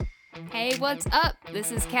Hey, what's up?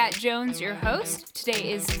 This is Kat Jones, your host.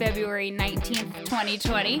 Today is February 19th,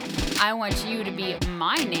 2020. I want you to be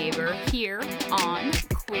my neighbor here on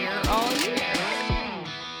Queer All Year.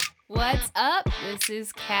 What's up? This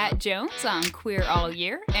is Kat Jones on Queer All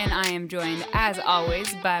Year, and I am joined, as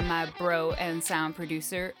always, by my bro and sound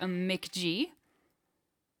producer, Mick G.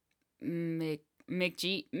 Mick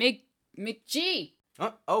G.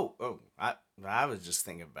 I was just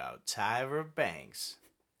thinking about Tyra Banks.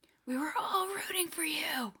 We were all rooting for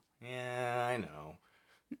you. Yeah, I know.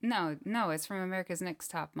 No, it's from America's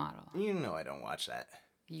Next Top Model. You know I don't watch that.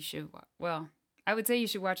 You should well, I would say you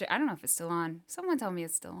should watch it. I don't know if it's still on. Someone tell me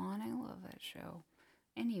it's still on. I love that show.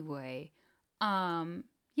 Anyway,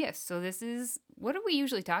 yes, so this is, what do we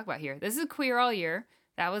usually talk about here? This is Queer All Year.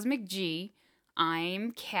 That was McG.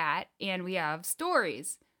 I'm Kat, and we have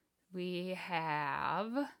stories. We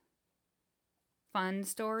have fun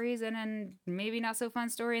stories and then maybe not so fun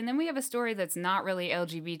story. And then we have a story that's not really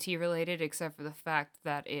LGBT related, except for the fact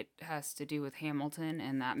that it has to do with Hamilton,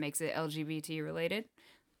 and that makes it LGBT related,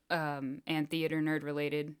 and theater nerd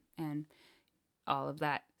related, and all of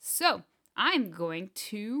that. So I'm going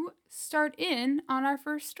to start in on our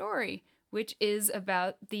first story, which is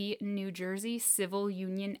about the New Jersey Civil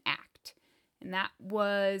Union Act. And that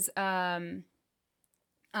was,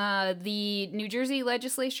 the New Jersey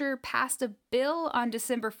legislature passed a bill on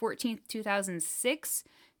December 14th, 2006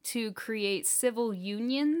 to create civil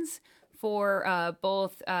unions for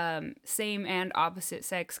both same and opposite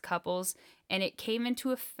sex couples, and it came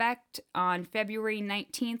into effect on February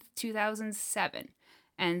 19th, 2007.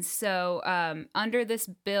 And so under this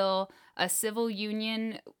bill, a civil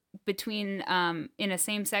union between in a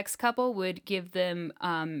same-sex couple would give them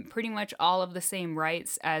pretty much all of the same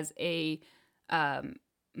rights as a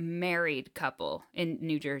married couple in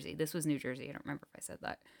New Jersey. This was New Jersey. I don't remember if I said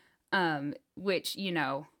that. Which, you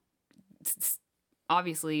know,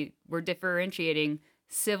 obviously we're differentiating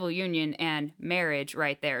civil union and marriage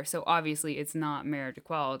right there. So obviously it's not marriage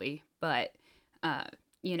equality, but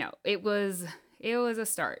you know, it was a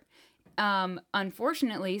start.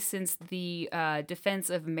 Unfortunately, since the Defense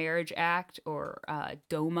of Marriage Act, or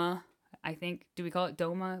DOMA, I think, do we call it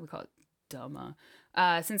DOMA? We call it DOMA.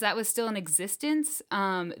 Since that was still in existence,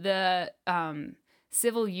 the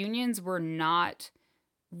civil unions were not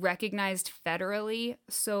recognized federally.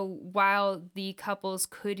 So while the couples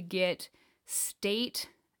could get state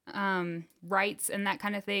rights and that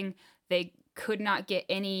kind of thing, they could not get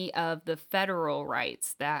any of the federal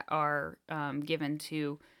rights that are given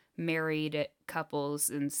to married couples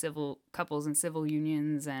and civil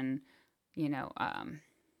unions, and, you know,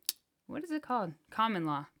 what is it called? Common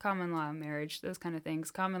law marriage, those kind of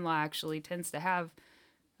things. Common law actually tends to have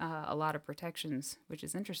a lot of protections, which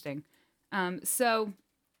is interesting. So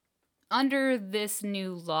under this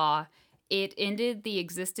new law, it ended the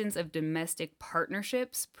existence of domestic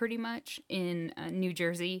partnerships pretty much in New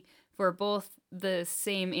Jersey for both the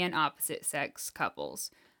same and opposite sex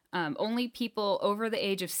couples. Only people over the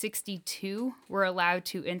age of 62 were allowed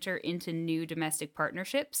to enter into new domestic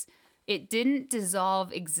partnerships. It didn't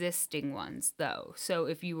dissolve existing ones, though. So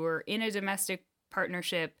if you were in a domestic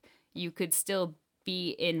partnership, you could still be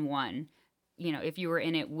in one, you know, if you were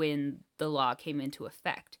in it when the law came into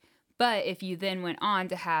effect. But if you then went on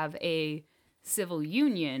to have a civil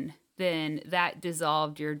union, then that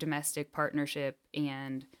dissolved your domestic partnership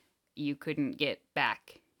and you couldn't get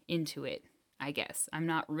back into it, I guess. I'm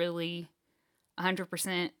not really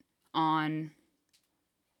 100% on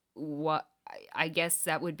what, I guess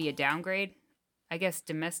that would be a downgrade. I guess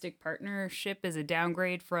domestic partnership is a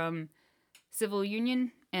downgrade from civil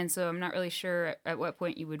union. And so I'm not really sure at what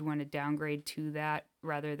point you would want to downgrade to that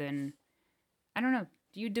rather than, I don't know.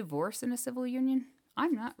 Do you divorce in a civil union?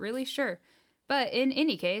 I'm not really sure. But in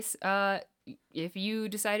any case, if you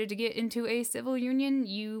decided to get into a civil union,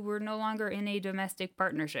 you were no longer in a domestic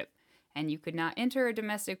partnership. And you could not enter a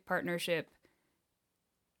domestic partnership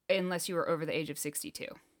unless you were over the age of 62.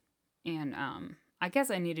 And I guess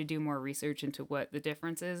I need to do more research into what the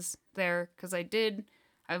difference is there, because I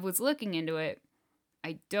was looking into it.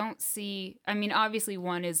 I don't see, I mean, obviously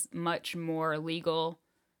one is much more legal,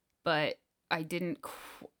 but I didn't,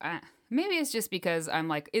 maybe it's just because I'm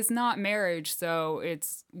like, it's not marriage, so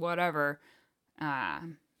it's whatever.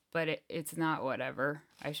 But it's not whatever.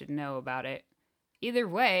 I should know about it. Either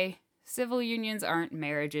way, civil unions aren't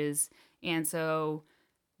marriages, and so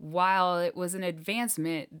while it was an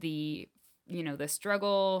advancement, the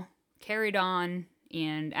struggle carried on,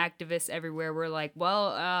 and activists everywhere were like,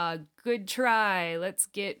 well, good try. Let's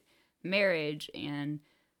get marriage and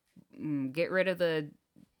get rid of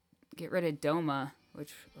DOMA,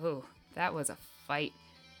 which, that was a fight.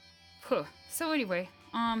 So anyway,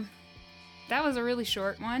 that was a really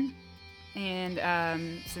short one.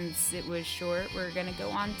 And since it was short, we're going to go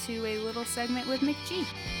on to a little segment with McG.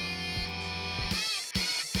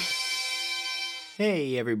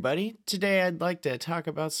 Hey everybody, today I'd like to talk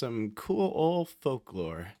about some cool old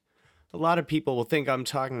folklore. A lot of people will think I'm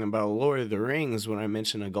talking about Lord of the Rings when I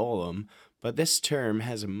mention a golem, but this term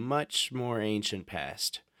has a much more ancient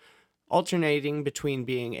past. Alternating between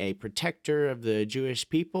being a protector of the Jewish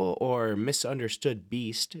people or misunderstood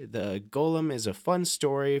beast, the golem is a fun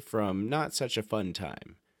story from not such a fun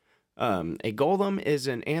time. A golem is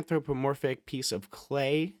an anthropomorphic piece of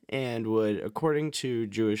clay and would, according to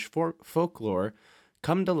Jewish folklore,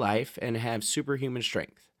 come to life and have superhuman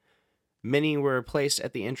strength. Many were placed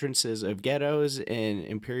at the entrances of ghettos in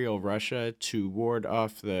Imperial Russia to ward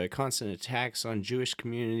off the constant attacks on Jewish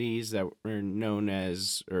communities that were known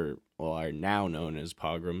as, are now known as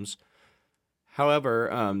pogroms.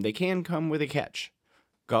 However, they can come with a catch.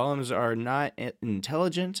 Golems are not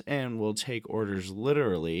intelligent and will take orders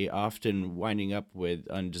literally, often winding up with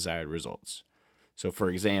undesired results. So, for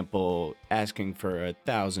example, asking for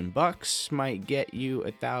 $1,000 might get you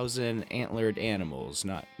 1,000 antlered animals,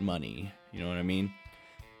 not money. You know what I mean?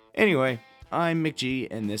 Anyway, I'm McG,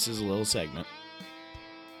 and this is a little segment.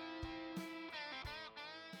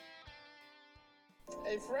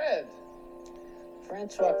 Hey, Fred.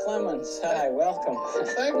 Francois Clemens, hi, welcome.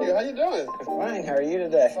 Thank you. How you doing? Fine, how are you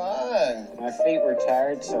today? Fine. My feet were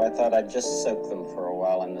tired, so I thought I'd just soak them for a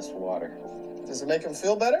while in this water. Does it make him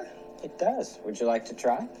feel better? It does. Would you like to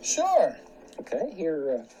try? Sure. Okay,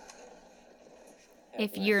 here.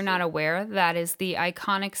 If you're not aware, that is the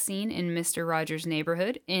iconic scene in Mr. Rogers'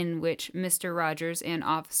 Neighborhood in which Mr. Rogers and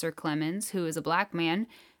Officer Clemens, who is a black man,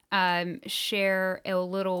 share a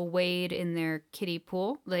little wade in their kiddie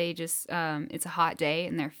pool. They just, it's a hot day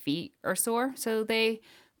and their feet are sore. So they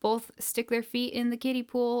both stick their feet in the kiddie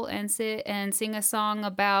pool and sit and sing a song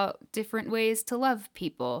about different ways to love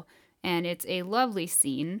people. And it's a lovely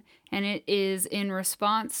scene. And it is in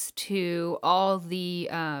response to all the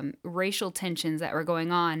racial tensions that were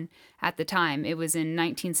going on at the time. It was in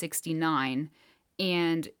 1969.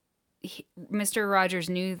 And Mr. Rogers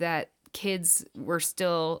knew that kids were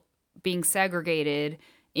still being segregated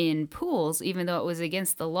in pools, even though it was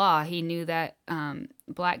against the law. He knew that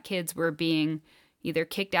black kids were being either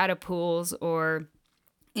kicked out of pools or,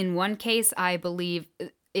 in one case, I believe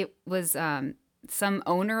it was some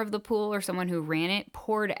owner of the pool or someone who ran it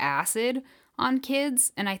poured acid on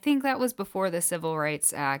kids. And I think that was before the Civil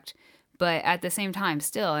Rights Act. But at the same time,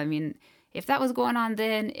 still, I mean, if that was going on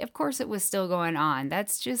then, of course it was still going on.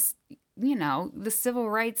 That's just, the Civil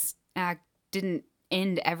Rights Act didn't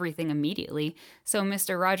end everything immediately. So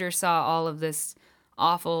Mr. Rogers saw all of this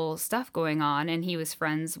awful stuff going on, and he was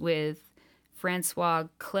friends with Francois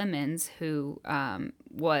Clemens, who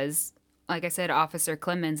was, like I said, Officer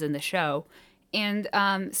Clemens in the show. And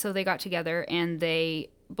so they got together, and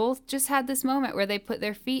they both just had this moment where they put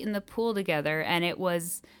their feet in the pool together, and it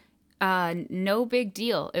was no big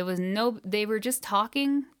deal. They were just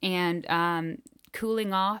talking and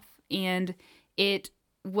cooling off, and it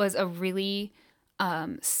was a really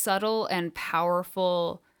subtle and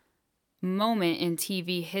powerful moment in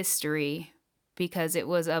TV history because it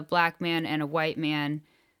was a black man and a white man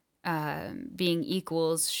being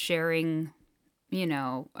equals, sharing,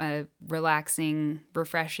 a relaxing,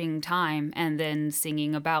 refreshing time, and then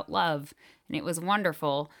singing about love. And it was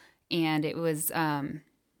wonderful. And it was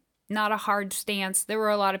not a hard stance. There were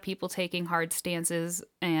a lot of people taking hard stances,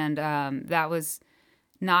 and that was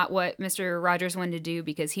not what Mr. Rogers wanted to do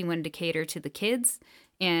because he wanted to cater to the kids.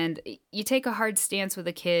 And you take a hard stance with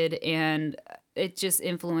a kid and it just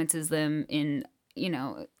influences them in,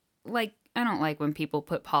 like, I don't like when people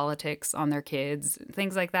put politics on their kids,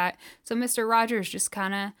 things like that. So Mr. Rogers just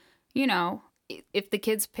kind of, if the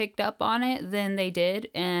kids picked up on it, then they did.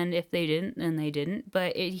 And if they didn't, then they didn't.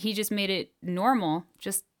 But he just made it normal.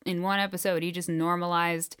 Just in one episode, he just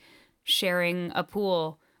normalized sharing a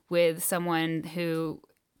pool with someone who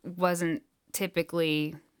wasn't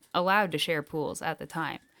typically allowed to share pools at the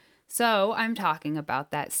time. So I'm talking about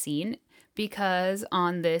that scene because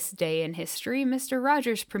on this day in history, Mr.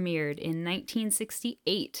 Rogers premiered in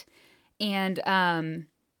 1968. And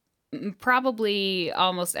probably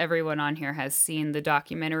almost everyone on here has seen the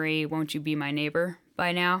documentary Won't You Be My Neighbor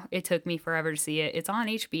by now. It took me forever to see it. It's on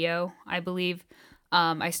HBO, I believe.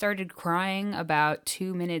 I started crying about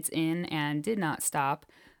 2 minutes in and did not stop.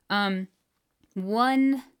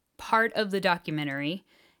 One part of the documentary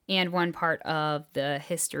and one part of the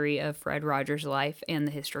history of Fred Rogers' life and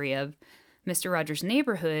the history of Mr. Rogers'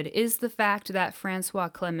 Neighborhood is the fact that Francois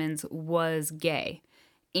Clemens was gay.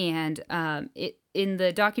 And in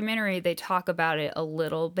the documentary they talk about it a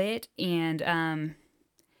little bit, and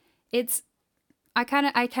it's I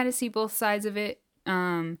kind of see both sides of it.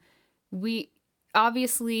 We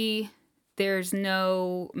obviously there's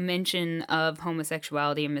no mention of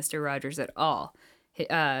homosexuality in Mr. Rogers at all,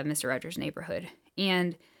 Mr. Rogers' Neighborhood,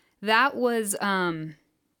 and that was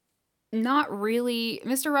not really.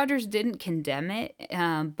 Mr. Rogers didn't condemn it,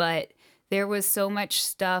 but there was so much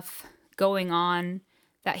stuff going on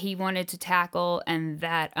that he wanted to tackle and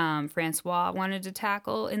that Francois wanted to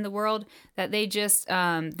tackle in the world that they just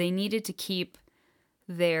they needed to keep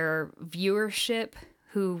their viewership,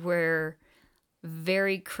 who were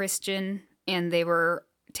very Christian, and they were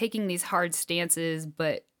taking these hard stances,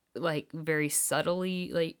 but like very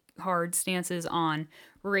subtly, like hard stances on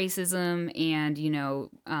racism and, you know,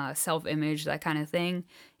 self-image, that kind of thing.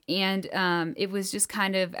 And it was just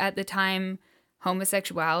kind of at the time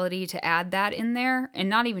homosexuality to add that in there, and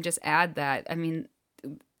not even just add that. I mean,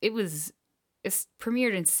 it's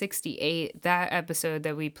premiered in 68. That episode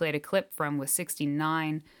that we played a clip from was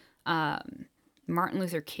 69. Martin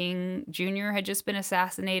Luther King Jr. had just been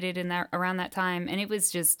assassinated in that around that time, and it was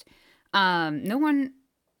just no one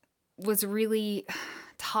was really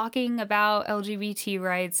talking about LGBT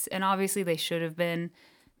rights, and obviously they should have been,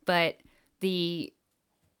 but it's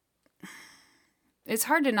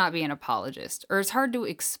hard to not be an apologist, or it's hard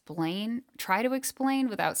to try to explain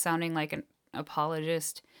without sounding like an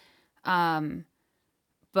apologist.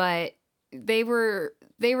 But they were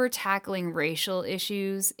tackling racial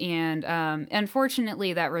issues, and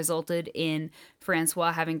unfortunately that resulted in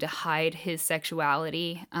Francois having to hide his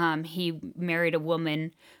sexuality. He married a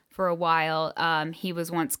woman for a while. He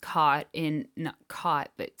was once not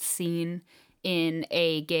caught, but seen in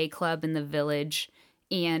a gay club in the village,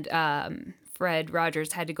 and Fred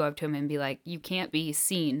Rogers had to go up to him and be like, "You can't be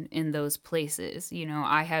seen in those places. You know,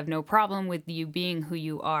 I have no problem with you being who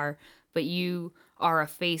you are, but you are a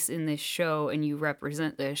face in this show and you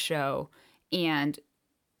represent this show, and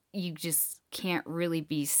you just can't really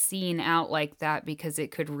be seen out like that because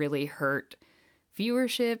it could really hurt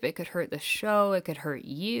viewership. It could hurt the show. It could hurt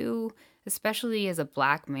you, especially as a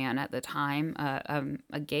black man at the time.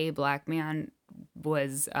 A gay black man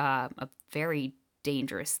was a very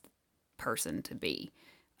dangerous person to be,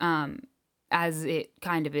 as it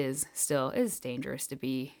kind of still is dangerous to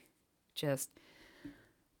be. It's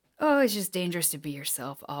just dangerous to be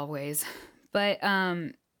yourself always. But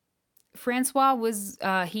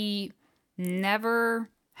Francois he never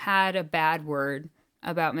had a bad word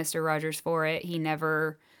about Mr. Rogers for it. He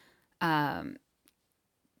never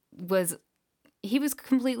he was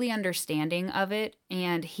completely understanding of it,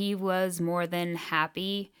 and he was more than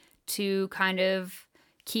happy to kind of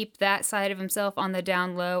keep that side of himself on the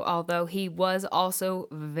down low, although he was also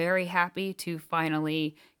very happy to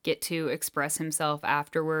finally get to express himself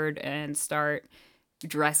afterward and start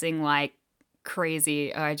dressing like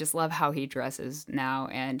crazy. I just love how he dresses now,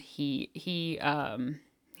 and he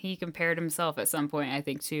compared himself at some point, I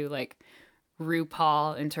think, to like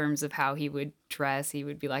RuPaul in terms of how he would dress. He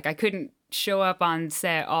would be like, I couldn't show up on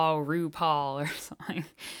set all RuPaul or something.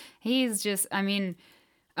 He's just, I mean,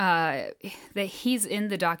 that he's in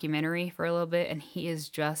the documentary for a little bit, and he is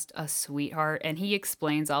just a sweetheart, and he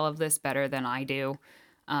explains all of this better than I do.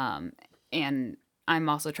 And I'm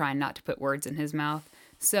also trying not to put words in his mouth.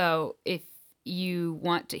 So if you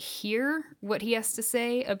want to hear what he has to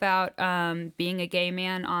say about being a gay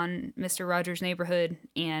man on Mr. Rogers' Neighborhood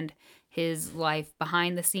and his life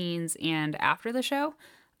behind the scenes and after the show,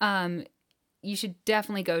 you should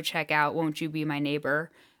definitely go check out Won't You Be My Neighbor,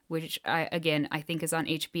 which I think is on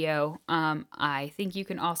HBO. I think you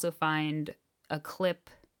can also find a clip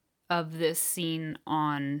of this scene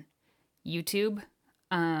on YouTube.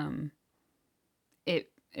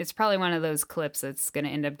 It's probably one of those clips that's going to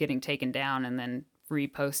end up getting taken down and then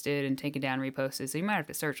reposted and taken down, reposted. So you might have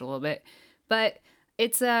to search a little bit, but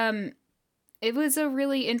it was a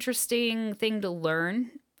really interesting thing to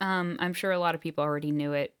learn. I'm sure a lot of people already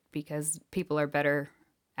knew it because people are better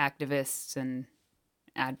activists and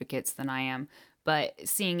advocates than I am, but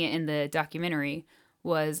seeing it in the documentary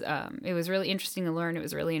was it was really interesting to learn. It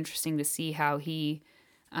was really interesting to see how he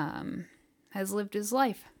has lived his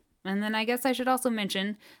life. And then I guess I should also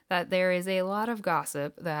mention that there is a lot of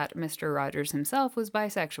gossip that Mr. Rogers himself was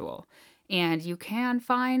bisexual. And you can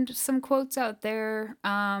find some quotes out there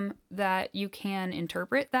that you can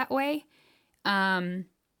interpret that way.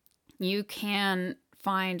 You can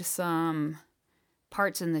find some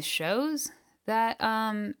parts in the shows that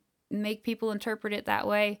make people interpret it that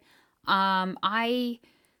way. I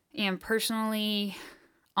am personally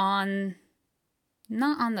not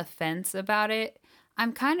on the fence about it.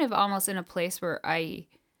 I'm kind of almost in a place where I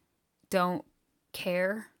don't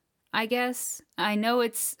care, I guess. I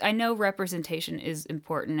know representation is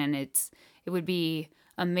important, and it would be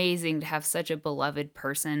amazing to have such a beloved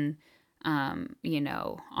person in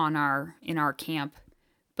our camp.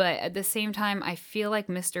 But at the same time, I feel like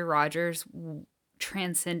Mr. Rogers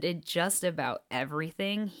transcended just about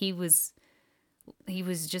everything. He was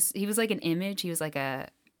like an image. He was like an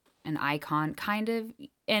icon kind of,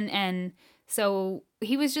 and so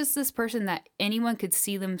he was just this person that anyone could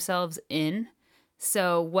see themselves in.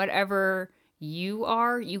 So whatever you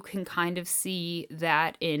are, you can kind of see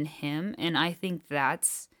that in him, and I think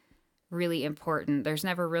that's really important. There's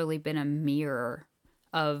never really been a mirror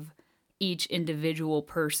of each individual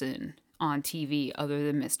person on TV other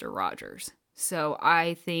than Mr. Rogers. So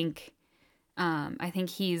I think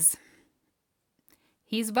he's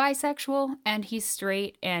bisexual, and he's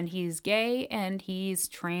straight, and he's gay, and he's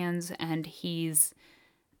trans, and he's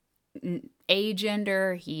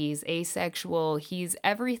agender, he's asexual, he's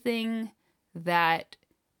everything that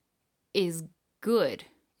is good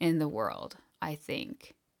in the world, I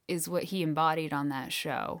think, is what he embodied on that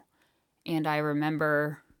show. And I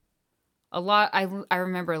remember I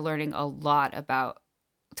remember learning a lot about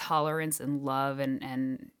tolerance and love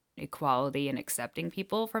and equality and accepting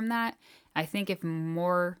people from that. I think if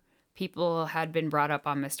more people had been brought up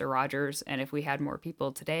on Mr. Rogers, and if we had more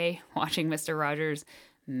people today watching Mr. Rogers,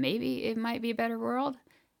 maybe it might be a better world.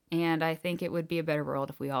 And I think it would be a better world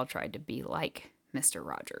if we all tried to be like Mr.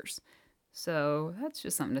 Rogers. So that's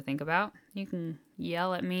just something to think about. You can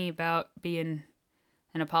yell at me about being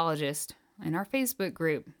an apologist in our Facebook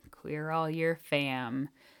group, Queer All Year Fam.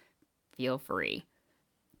 Feel free.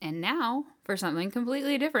 And now for something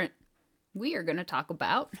completely different. We are going to talk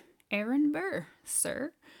about Aaron Burr,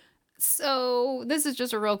 sir. So this is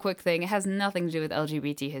just a real quick thing. It has nothing to do with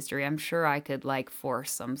LGBT history. I'm sure I could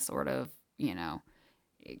force some sort of,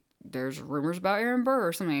 there's rumors about Aaron Burr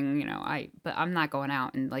or something, but I'm not going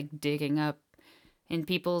out and digging up in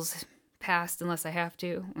people's past unless I have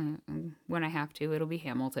to. When I have to, it'll be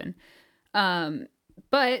Hamilton.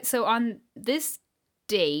 But so on this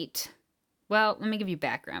date, well, let me give you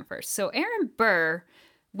background first. So Aaron Burr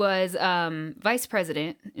was vice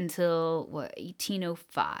president until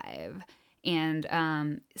 1805, and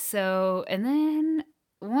then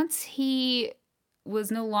once he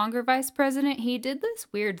was no longer vice president, he did this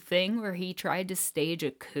weird thing where he tried to stage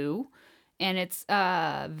a coup, and it's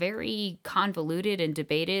very convoluted and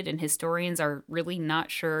debated, and historians are really not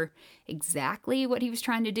sure exactly what he was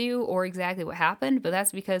trying to do or exactly what happened, but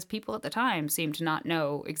that's because people at the time seemed to not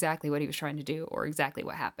know exactly what he was trying to do or exactly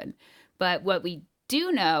what happened. But what we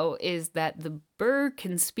do know is that the Burr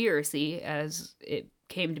conspiracy, as it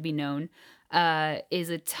came to be known,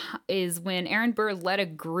 is when Aaron Burr led a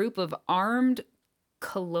group of armed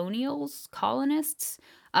colonists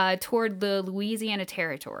toward the Louisiana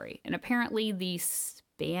Territory. And apparently the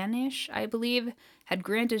Spanish, I believe, had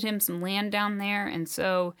granted him some land down there, and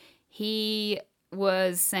so he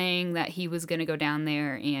was saying that he was going to go down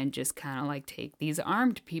there and just kind of take these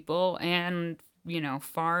armed people and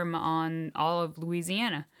farm on all of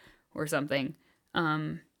Louisiana or something.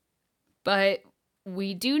 But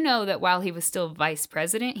we do know that while he was still vice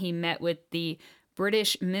president, he met with the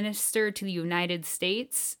British minister to the United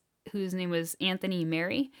States, whose name was Anthony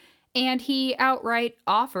Merry, and he outright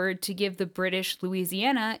offered to give the British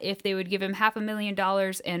Louisiana if they would give him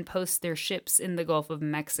 $500,000 and post their ships in the Gulf of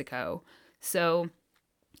Mexico. So,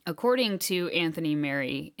 according to Anthony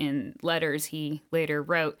Merry, in letters he later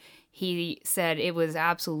wrote, he said it was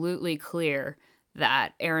absolutely clear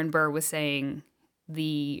that Aaron Burr was saying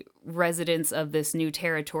the residents of this new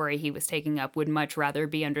territory he was taking up would much rather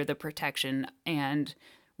be under the protection and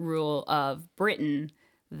rule of Britain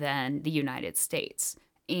than the United States.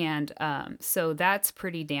 And so that's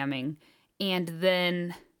pretty damning. And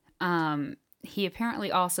then he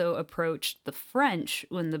apparently also approached the French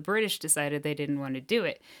when the British decided they didn't want to do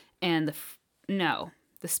it. And the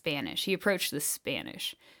Spanish. He approached the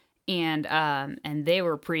Spanish. And they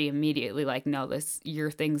were pretty immediately like, no,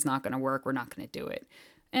 your thing's not going to work. We're not going to do it.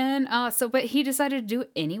 And but he decided to do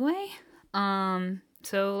it anyway.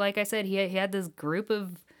 So like I said, he had this group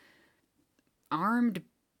of armed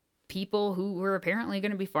people who were apparently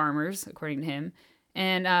going to be farmers, according to him,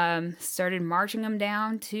 and started marching them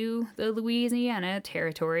down to the Louisiana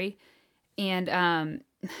Territory. And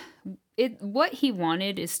what he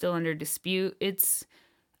wanted is still under dispute. It's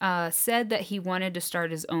said that he wanted to start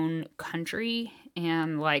his own country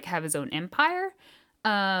and have his own empire,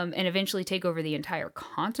 and eventually take over the entire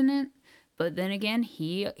continent. But then again,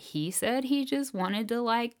 he said he just wanted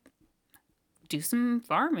to do some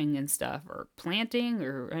farming and stuff, or planting,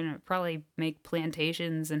 or probably make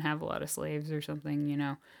plantations and have a lot of slaves or something, you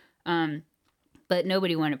know. But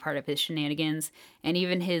nobody wanted part of his shenanigans. And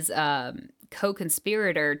even his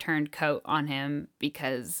co-conspirator turned coat on him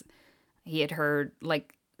because he had heard,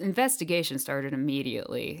 like, investigation started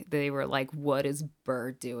immediately. They were like, what is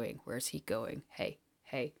Burr doing? Where's he going? Hey,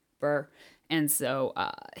 Burr. And so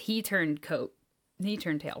he turned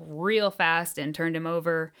tail real fast and turned him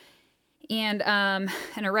over. And an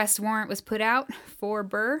arrest warrant was put out for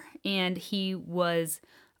Burr, and he was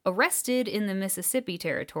arrested in the Mississippi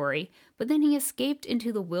territory, but then he escaped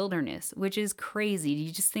into the wilderness, which is crazy.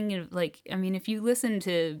 You just think of, like, I mean, if you listen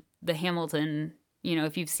to the Hamilton, you know,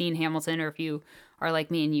 if you've seen Hamilton, or if you are like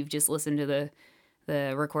me and you've just listened to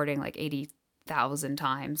the recording like 80,000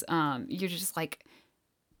 times, you're just like,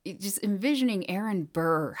 just envisioning Aaron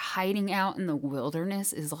Burr hiding out in the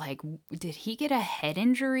wilderness is like, did he get a head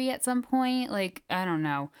injury at some point? Like, I don't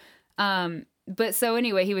know. But so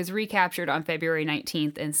anyway, he was recaptured on February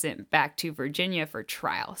 19th and sent back to Virginia for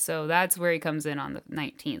trial. So that's where he comes in on the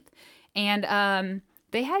 19th. And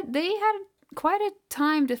they had quite a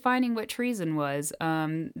time defining what treason was.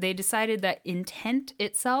 They decided that intent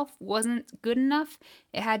itself wasn't good enough.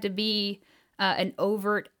 It had to be an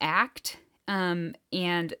overt act. And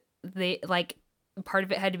they, like, part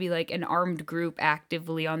of it had to be like an armed group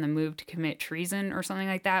actively on the move to commit treason or something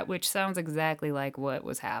like that, which sounds exactly like what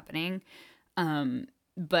was happening.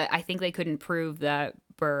 But I think they couldn't prove that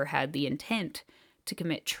Burr had the intent to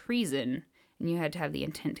commit treason, and you had to have the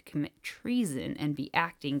intent to commit treason and be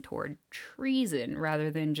acting toward treason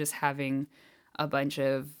rather than just having a bunch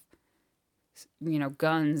of, you know,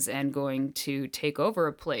 guns and going to take over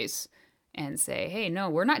a place and say, hey, no,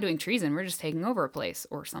 we're not doing treason, we're just taking over a place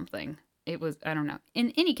or something. It was, I don't know.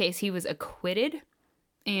 In any case, he was acquitted,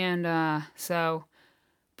 and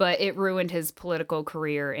but it ruined his political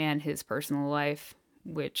career and his personal life,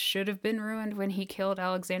 which should have been ruined when he killed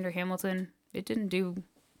Alexander Hamilton. It didn't do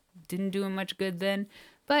him much good then.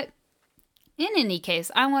 But in any case,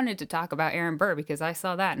 I wanted to talk about Aaron Burr because I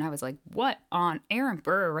saw that and I was like, what on Aaron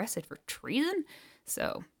Burr arrested for treason?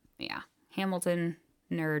 So, yeah, Hamilton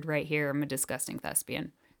nerd right here. I'm a disgusting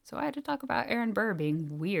thespian. So I had to talk about Aaron Burr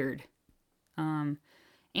being weird. And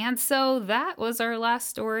so that was our last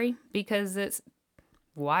story because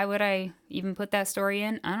why would I even put that story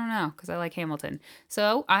in? I don't know, because I like Hamilton.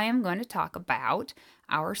 So I am going to talk about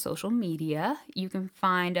our social media. You can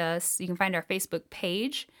find our Facebook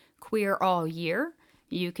page, Queer All Year.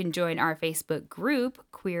 You can join our Facebook group,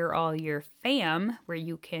 Queer All Year Fam, where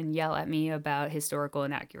you can yell at me about historical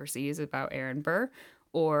inaccuracies about Aaron Burr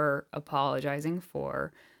or apologizing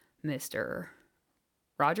for Mr.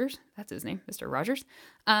 Rogers. That's his name, Mr. Rogers.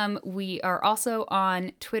 We are also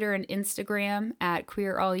on Twitter and Instagram at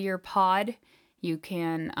Queer All Year Pod. You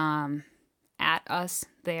can at us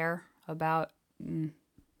there about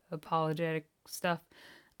apologetic stuff.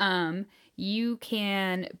 You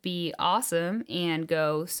can be awesome and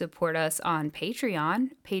go support us on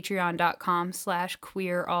Patreon,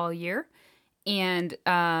 patreon.com/queerallyear.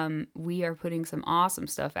 And we are putting some awesome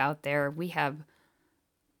stuff out there. We have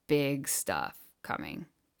big stuff coming.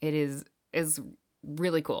 It is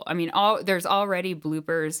really cool. I mean, there's already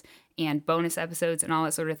bloopers and bonus episodes and all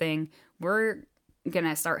that sort of thing. We're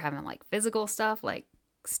gonna start having like physical stuff, like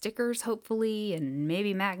stickers, hopefully, and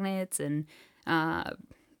maybe magnets, and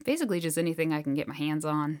basically just anything I can get my hands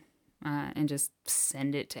on, and just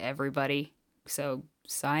send it to everybody. So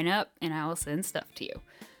sign up, and I will send stuff to you.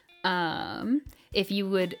 If you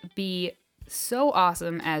would be so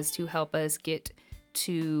awesome as to help us get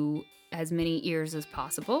to as many ears as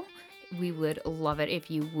possible, we would love it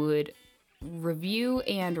if you would review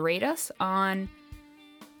and rate us on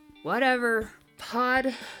whatever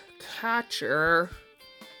podcatcher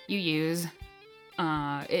you use.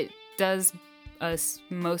 It does us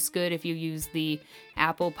most good if you use the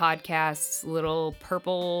Apple Podcasts little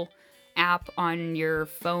purple app on your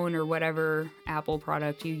phone or whatever Apple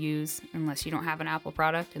product you use, unless you don't have an Apple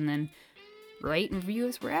product, and then rate and review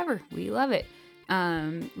us wherever. We love it.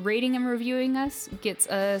 Rating and reviewing us gets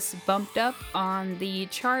us bumped up on the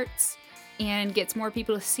charts and gets more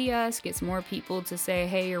people to see us, gets more people to say,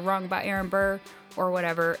 hey, you're wrong about Aaron Burr or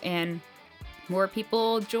whatever, and more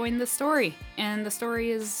people join the story. And the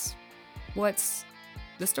story is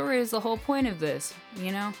the whole point of this.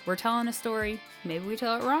 You know, we're telling a story. Maybe we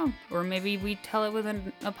tell it wrong, or maybe we tell it with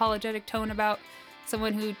an apologetic tone about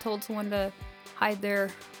someone who told someone to hide their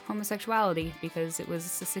homosexuality because it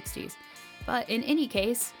was the 60s. But in any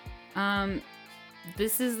case,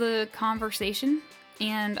 this is the conversation,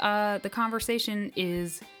 and the conversation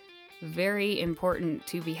is very important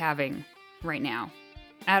to be having. right now.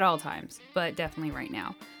 At all times, but definitely right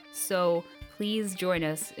now. So please join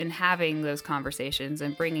us in having those conversations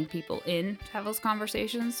and bringing people in to have those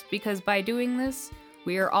conversations, because by doing this,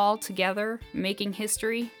 we are all together making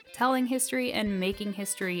history, telling history, and making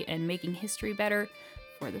history better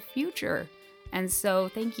for the future. And so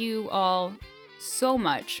thank you all so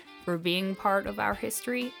much for being part of our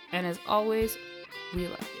history. And as always, we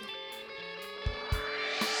love you.